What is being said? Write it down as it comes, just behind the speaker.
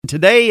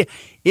today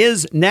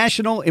is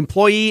National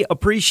Employee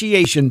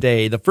Appreciation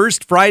Day, the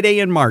first Friday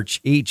in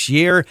March each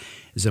year,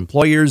 as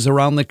employers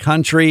around the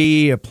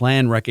country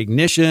plan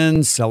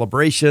recognitions,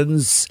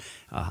 celebrations,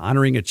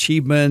 honoring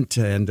achievement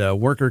and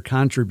worker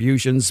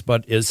contributions.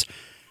 But is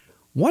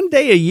one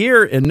day a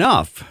year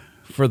enough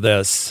for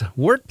this?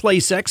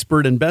 Workplace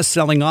expert and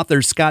best-selling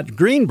author Scott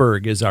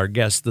Greenberg is our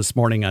guest this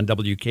morning on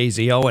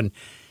WKZO, and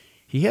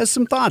he has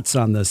some thoughts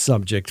on this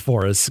subject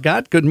for us.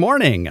 Scott, good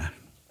morning.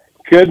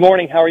 Good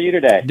morning. How are you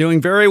today?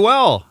 Doing very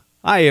well.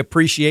 I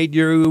appreciate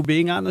you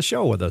being on the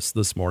show with us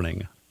this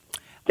morning.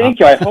 Thank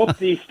you. I hope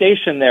the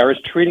station there is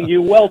treating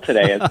you well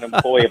today as an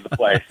employee of the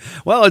place.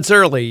 Well, it's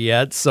early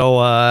yet, so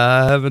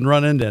I haven't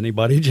run into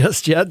anybody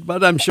just yet,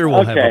 but I'm sure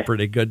we'll have a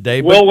pretty good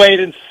day. We'll wait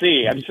and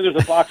see. I'm sure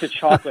there's a box of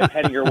chocolate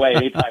heading your way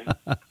anytime.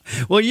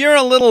 Well, you're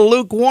a little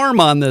lukewarm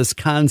on this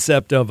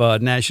concept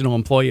of National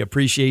Employee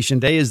Appreciation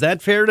Day. Is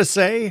that fair to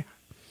say?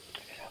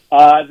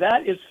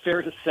 That is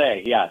fair to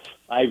say, yes.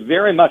 I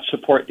very much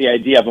support the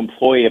idea of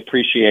employee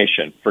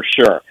appreciation, for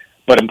sure.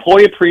 But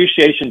Employee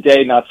Appreciation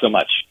Day, not so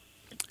much.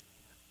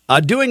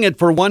 Doing it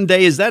for one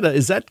day, is that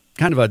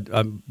kind of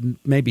a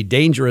maybe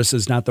dangerous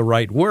is not the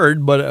right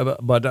word,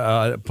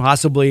 but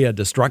possibly a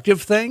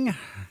destructive thing?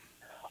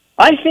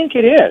 I think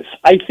it is.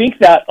 I think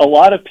that a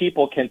lot of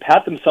people can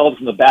pat themselves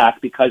on the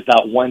back because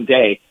that one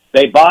day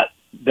they bought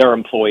their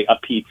employee a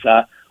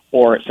pizza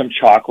or some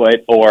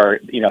chocolate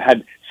or,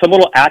 had some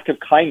little act of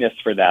kindness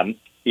for them,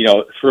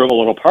 threw them a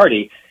little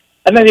party,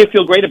 and then they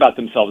feel great about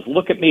themselves.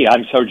 Look at me.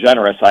 I'm so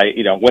generous. I,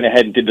 went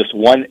ahead and did this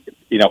one,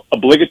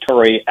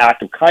 obligatory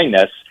act of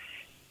kindness,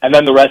 and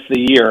then the rest of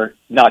the year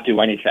not do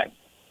anything.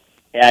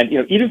 And,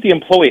 even if the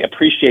employee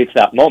appreciates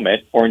that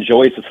moment or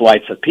enjoys the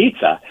slice of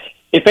pizza,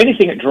 if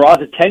anything, it draws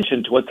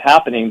attention to what's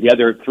happening the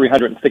other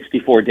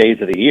 364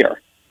 days of the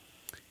year.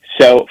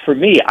 So for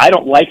me, I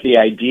don't like the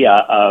idea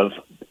of,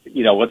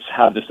 let's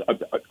have this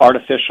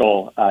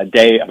artificial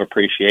day of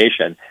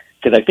appreciation,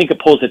 because I think it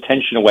pulls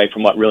attention away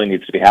from what really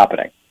needs to be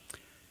happening.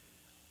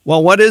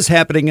 Well, what is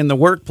happening in the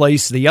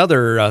workplace the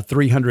other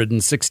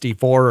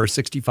 364 or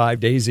 65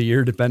 days a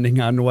year, depending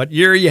on what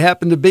year you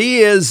happen to be,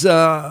 is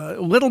a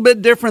little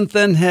bit different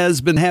than has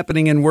been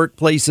happening in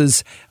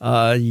workplaces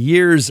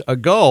years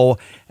ago,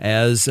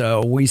 as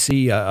we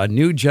see a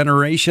new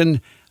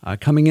generation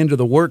coming into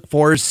the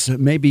workforce,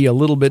 maybe a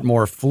little bit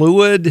more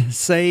fluid,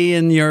 say,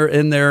 in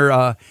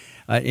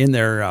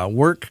their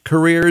work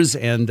careers,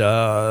 and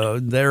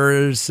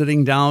they're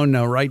sitting down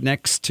right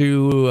next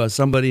to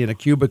somebody in a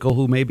cubicle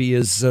who maybe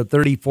is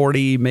 30,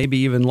 40, maybe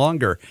even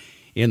longer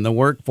in the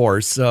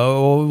workforce.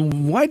 So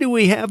why do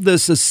we have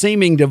this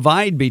seeming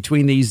divide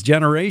between these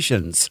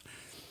generations?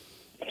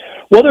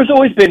 Well, there's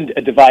always been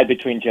a divide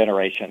between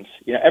generations.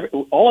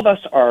 All of us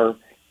are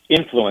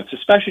influenced,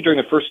 especially during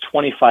the first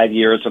 25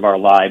 years of our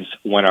lives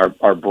when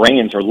our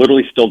brains are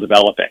literally still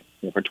developing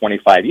for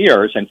 25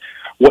 years. And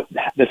what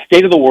the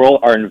state of the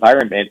world, our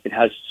environment, it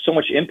has so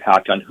much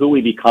impact on who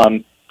we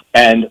become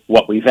and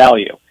what we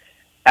value.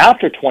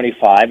 After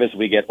 25, as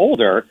we get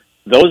older,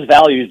 those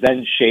values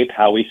then shape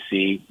how we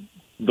see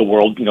the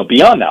world,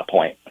 beyond that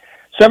point.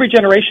 So every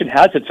generation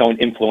has its own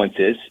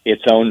influences,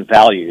 its own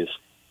values,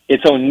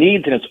 its own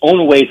needs, and its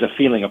own ways of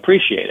feeling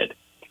appreciated.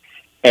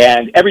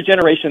 And every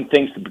generation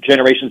thinks the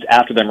generations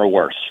after them are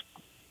worse,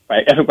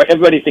 right?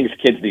 Everybody thinks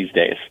kids these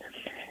days.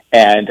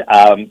 And,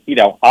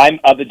 I'm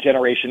of the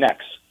Generation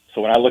X. So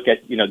when I look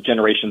at,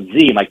 Generation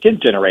Z, my kids'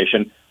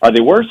 generation, are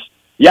they worse?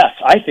 Yes,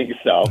 I think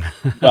so.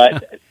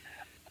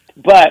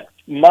 But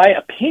my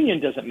opinion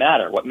doesn't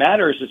matter. What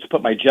matters is to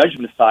put my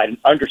judgment aside and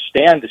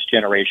understand this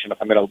generation. If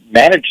I'm going to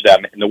manage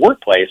them in the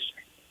workplace,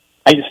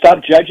 I need to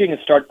stop judging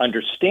and start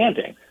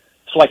understanding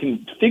so I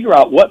can figure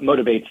out what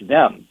motivates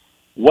them,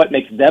 what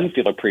makes them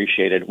feel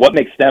appreciated, what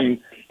makes them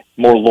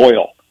more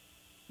loyal.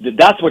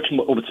 That's what's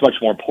much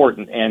more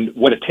important. And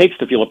what it takes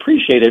to feel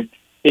appreciated,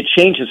 it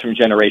changes from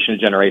generation to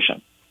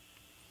generation.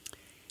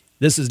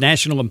 This is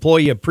National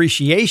Employee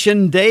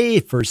Appreciation Day,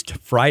 first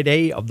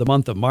Friday of the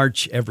month of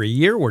March every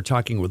year. We're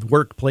talking with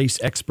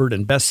workplace expert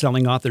and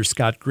best-selling author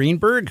Scott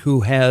Greenberg,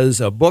 who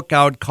has a book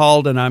out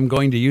called, and I'm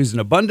going to use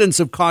an abundance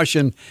of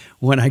caution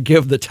when I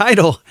give the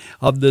title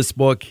of this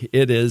book,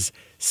 it is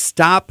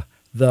Stop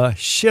the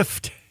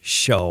Shift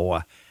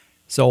Show.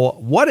 So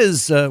what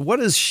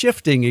is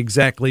shifting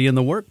exactly in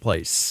the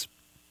workplace?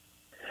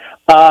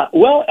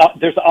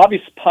 There's an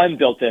obvious pun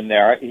built in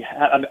there.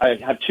 I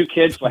have two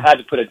kids, so I had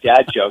to put a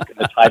dad joke in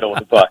the title of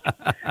the book.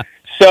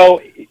 So,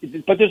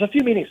 but there's a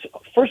few meanings.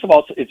 First of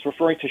all, it's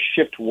referring to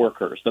shift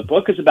workers. The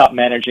book is about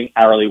managing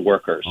hourly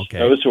workers,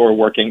 those who are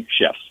working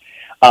shifts.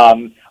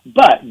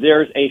 But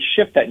there's a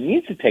shift that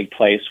needs to take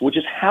place, which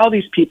is how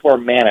these people are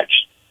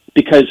managed,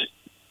 because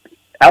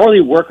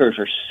hourly workers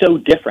are so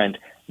different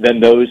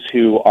than those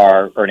who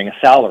are earning a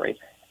salary.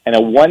 And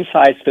a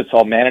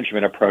one-size-fits-all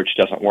management approach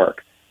doesn't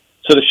work.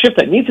 So the shift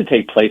that needs to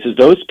take place is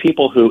those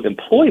people who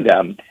employ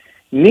them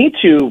need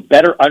to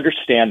better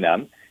understand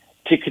them,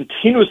 to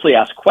continuously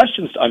ask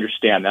questions to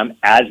understand them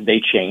as they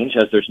change,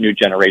 as there's new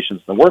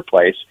generations in the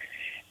workplace,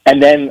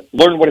 and then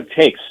learn what it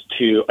takes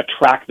to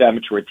attract them,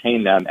 to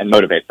retain them, and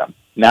motivate them.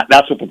 And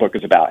that's what the book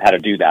is about, how to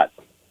do that.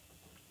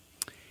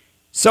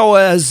 So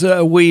as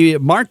we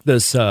mark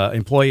this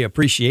Employee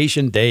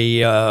Appreciation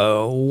Day,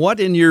 what,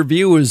 in your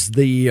view, is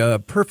the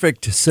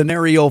perfect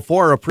scenario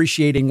for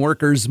appreciating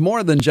workers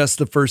more than just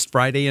the first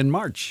Friday in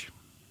March?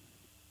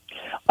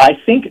 I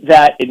think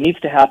that it needs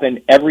to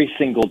happen every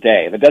single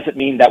day. That doesn't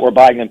mean that we're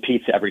buying them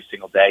pizza every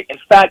single day. In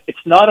fact,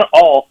 it's not at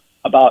all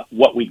about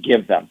what we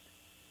give them.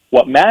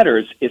 What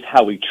matters is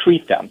how we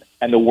treat them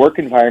and the work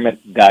environment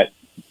that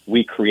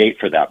we create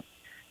for them.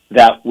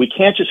 That we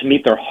can't just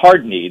meet their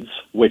hard needs,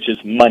 which is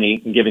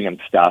money and giving them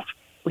stuff.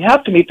 We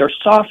have to meet their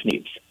soft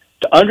needs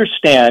to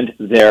understand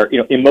their,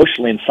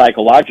 emotionally and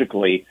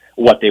psychologically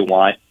what they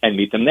want and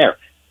meet them there.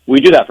 We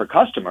do that for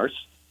customers.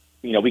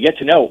 We get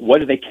to know what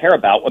do they care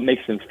about, what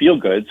makes them feel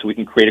good, so we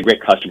can create a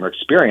great customer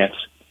experience.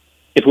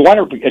 If we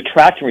want to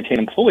attract and retain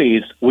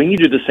employees, we need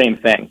to do the same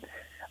thing.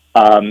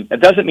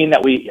 It doesn't mean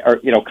that we are,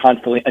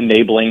 constantly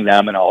enabling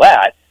them and all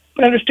that,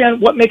 but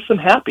understand what makes them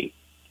happy.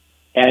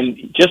 And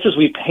just as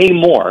we pay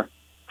more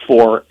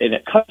for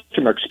a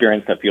customer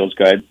experience that feels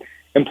good,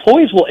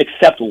 employees will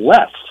accept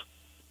less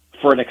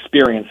for an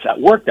experience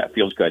at work that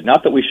feels good.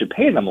 Not that we should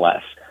pay them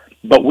less,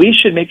 but we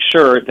should make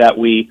sure that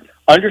we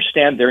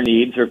understand their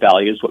needs, their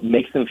values, what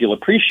makes them feel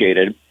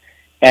appreciated,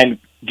 and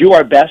do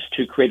our best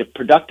to create a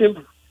productive,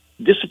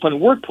 disciplined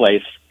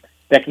workplace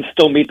that can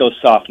still meet those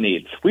soft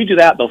needs. If we do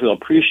that, they'll feel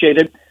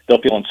appreciated,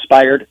 they'll feel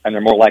inspired, and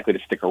they're more likely to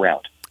stick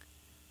around.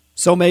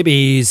 So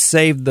maybe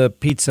save the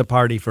pizza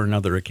party for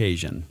another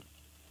occasion.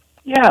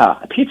 Yeah,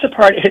 a pizza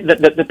party,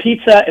 the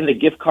pizza and the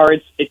gift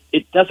cards,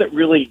 it doesn't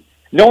really,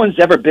 no one's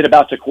ever been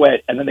about to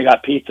quit, and then they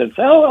got pizza and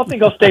say, I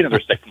think I'll stay another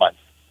 6 months,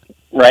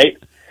 right?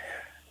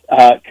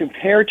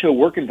 Compared to a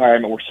work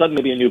environment where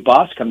suddenly maybe a new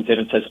boss comes in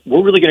and says,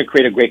 we're really going to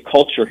create a great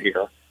culture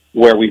here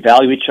where we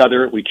value each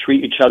other, we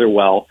treat each other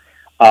well,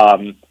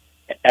 and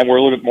we're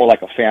a little bit more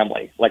like a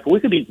family. Like,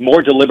 we could be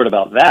more deliberate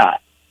about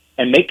that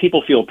and make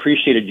people feel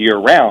appreciated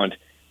year-round.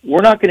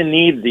 We're not going to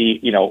need the,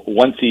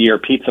 once-a-year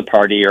pizza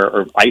party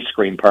or ice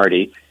cream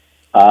party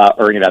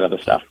or any of that other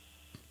stuff.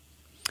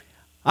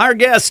 Our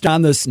guest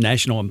on this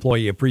National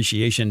Employee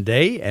Appreciation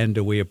Day, and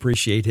we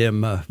appreciate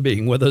him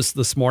being with us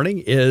this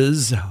morning,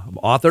 is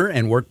author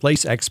and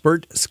workplace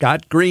expert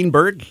Scott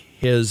Greenberg.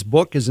 His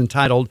book is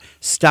entitled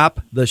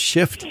Stop the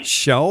Shift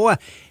Show.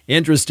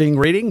 Interesting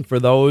reading for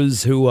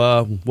those who,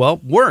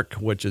 work,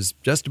 which is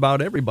just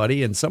about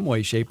everybody in some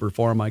way, shape, or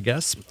form, I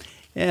guess.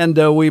 And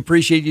we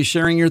appreciate you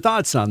sharing your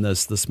thoughts on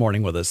this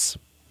morning with us.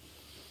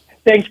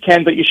 Thanks,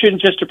 Ken, but you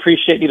shouldn't just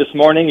appreciate me this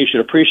morning. You should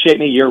appreciate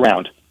me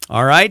year-round.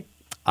 All right.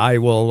 I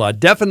will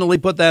definitely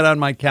put that on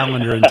my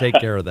calendar and take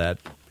care of that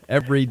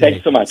every day.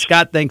 Thanks so much.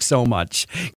 Scott, thanks so much.